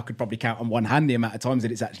I could probably count on one hand the amount of times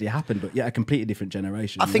that it's actually happened. But yeah, a completely different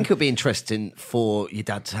generation. I think it would be interesting for your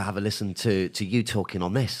dad to have a listen to you talking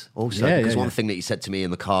on this also, because one thing that you said to me in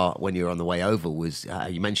the car when you were on the way over was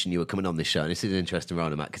you mentioned you were coming on this show, and this is an interesting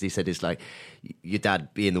round, Matt, because he said it's like your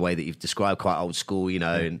dad being the way that you've described, quite old school,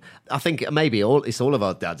 and I think maybe it's all of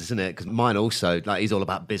our dads, isn't it? Because mine also, like, he's all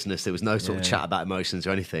about business. There was no sort of chat about emotions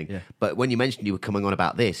or anything. Yeah. But when you mentioned you were coming on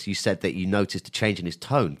about this, you said that you noticed a change in his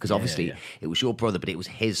tone, because obviously it was your brother, but it was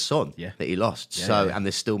his son that he lost. And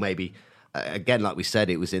there's still maybe, again, like we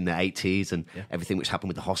said, it was in the 80s and everything which happened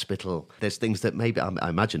with the hospital. There's things that maybe, I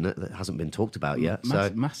imagine, that hasn't been talked about yet.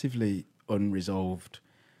 Massively unresolved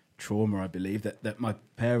trauma, I believe, that my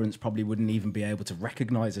parents probably wouldn't even be able to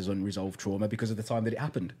recognise as unresolved trauma because of the time that it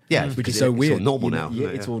happened. Yeah, which is so weird. It's all normal now. Yeah,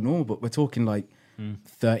 it's all normal, but we're talking like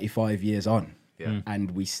 35 years on. Yeah.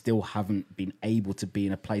 And we still haven't been able to be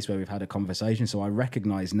in a place where we've had a conversation. So I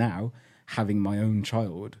recognise now, having my own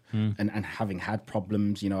child and having had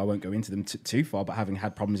problems, I won't go into them too far, but having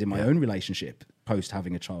had problems in my own relationship post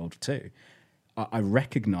having a child too, I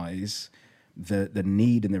recognise the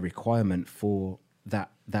need and the requirement for that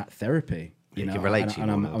therapy. You can relate to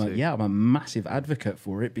you. I'm a massive advocate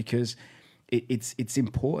for it, because it's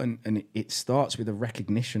important, and it starts with a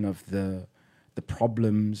recognition of the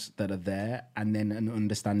problems that are there, and then an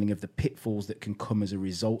understanding of the pitfalls that can come as a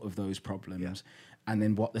result of those problems, and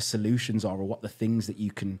then what the solutions are, or what the things that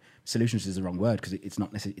you can... Solutions is the wrong word, because it's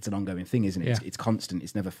not necessarily... It's an ongoing thing, isn't it? Yeah. It's constant.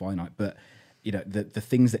 It's never finite. But, the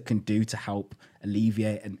things that can do to help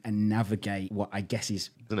alleviate and navigate what I guess is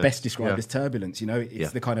best described as turbulence.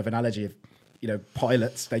 It's the kind of analogy of...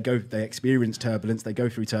 pilots, they experience turbulence, they go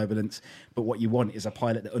through turbulence, but what you want is a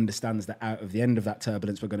pilot that understands that out of the end of that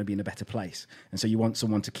turbulence, we're going to be in a better place. And so you want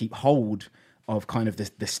someone to keep hold of kind of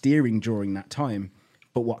the steering during that time.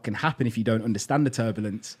 But what can happen if you don't understand the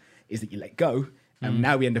turbulence is that you let go, and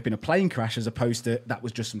now we end up in a plane crash, as opposed to that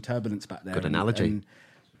was just some turbulence back there. Good analogy. And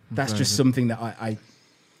that's just something that I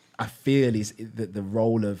feel is the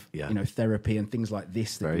role of therapy and things like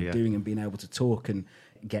this that we're doing, and being able to talk. And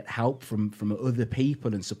get help from other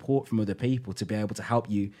people and support from other people to be able to help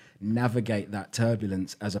you navigate that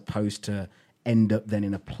turbulence, as opposed to end up then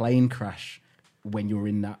in a plane crash when you're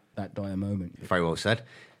in that dire moment. Very well said.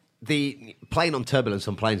 The playing on turbulence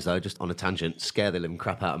on planes, though, just on a tangent, scare the living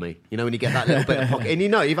crap out of me. You know, when you get that little bit of pocket, and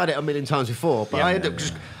you've had it a million times before, but I end up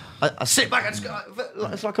just... I sit back and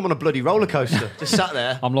it's like I'm on a bloody roller coaster, just sat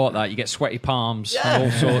there. I'm like that. You get sweaty palms and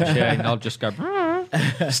all sorts, and I'll just go...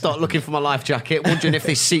 Start looking for my life jacket, wondering if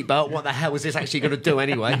this seatbelt, what the hell is this actually going to do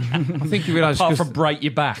anyway? I think you realise... Apart from break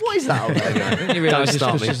your back. What is that? I think you realise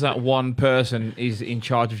it's just that one person is in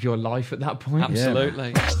charge of your life at that point.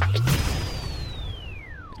 Absolutely.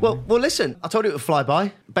 Well, listen, I told you it would fly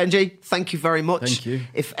by. Benji, thank you very much. Thank you.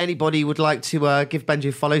 If anybody would like to give Benji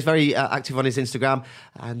a follow, he's very active on his Instagram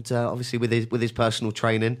and obviously with his personal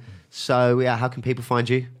training. So, yeah, how can people find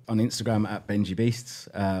you? On Instagram at Benji Beasts.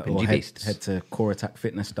 Benji Beasts. Head to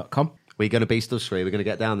coreattackfitness.com. We're going to beast us three. We're going to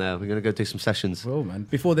get down there. We're going to go do some sessions. Oh, man.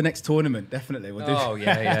 Before the next tournament, definitely. We'll do. Oh,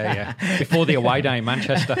 yeah. Before the away day in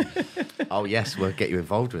Manchester. Oh, yes, we'll get you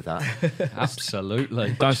involved with that.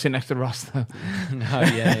 Absolutely. Don't sit next to Ross, though. No,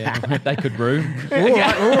 yeah. They could room. We're all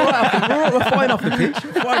right. We're flying off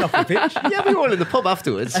the pitch. Yeah, we were all in the pub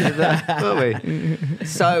afterwards, weren't we?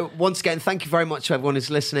 So, once again, thank you very much to everyone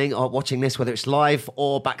who's listening or watching this, whether it's live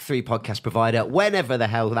or back 3 podcast provider, whenever the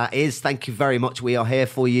hell that is. Thank you very much. We are here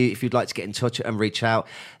for you. If you'd like to get in touch and reach out,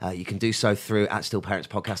 you can do so through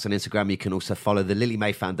 @StillParentsPodcast on Instagram. You can also follow the Lily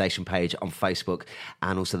May Foundation page on Facebook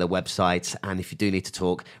and also their website. And if you do need to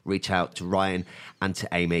talk, reach out to Ryan and to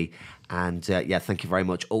Amy. And thank you very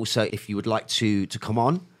much. Also, if you would like to come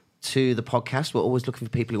on to the podcast, we're always looking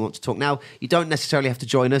for people who want to talk. Now, you don't necessarily have to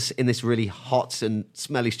join us in this really hot and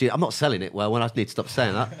smelly studio. I'm not selling it well when I need to stop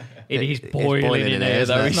saying that. It is boiling in here,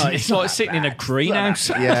 though. It's like sitting in a greenhouse.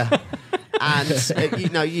 Yeah. And,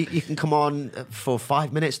 you can come on for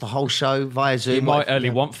 5 minutes, the whole show via Zoom. You might only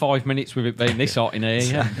want 5 minutes with it being this hot in here.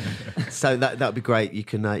 Yeah. So that would be great. You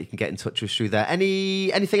can get in touch with us through there.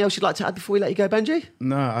 Anything else you'd like to add before we let you go, Benji?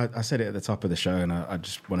 No, I said it at the top of the show, and I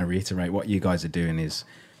just want to reiterate what you guys are doing is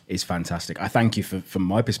fantastic. I thank you from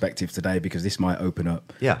my perspective today, because this might open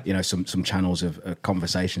up some channels of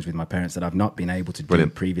conversations with my parents that I've not been able to do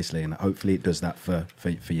previously, and hopefully it does that for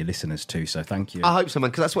your listeners too. So thank you. I hope so, man,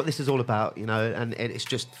 because that's what this is all about, and it's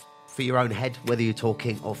just for your own head, whether you're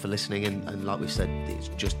talking or for listening, and like we said, it's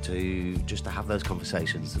just to have those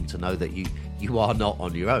conversations and to know that you are not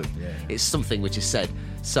on your own. It's something which is said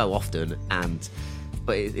so often,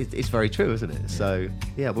 but it's very true, isn't it? So,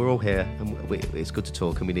 yeah, we're all here, and it's good to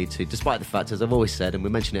talk, and we need to, despite the fact, as I've always said, and we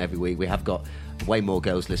mention it every week, we have got way more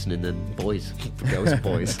girls listening than boys. Girls and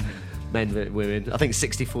boys. Men, women. I think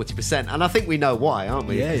 60-40%. And I think we know why, aren't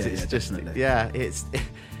we? Yeah, it's just, definitely.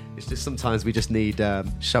 It's just sometimes we just need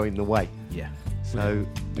showing the way. Yeah. So,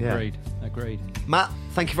 yeah. Agreed. Matt,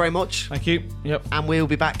 thank you very much. Thank you. Yep. And we'll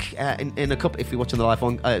be back in a couple, if you're watching the live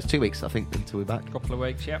one, it's 2 weeks, I think, until we're back. Couple of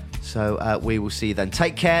weeks, yeah. So we will see you then.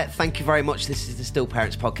 Take care. Thank you very much. This is the Still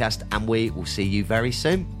Parents Podcast, and we will see you very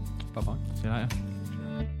soon. Bye-bye. See you later.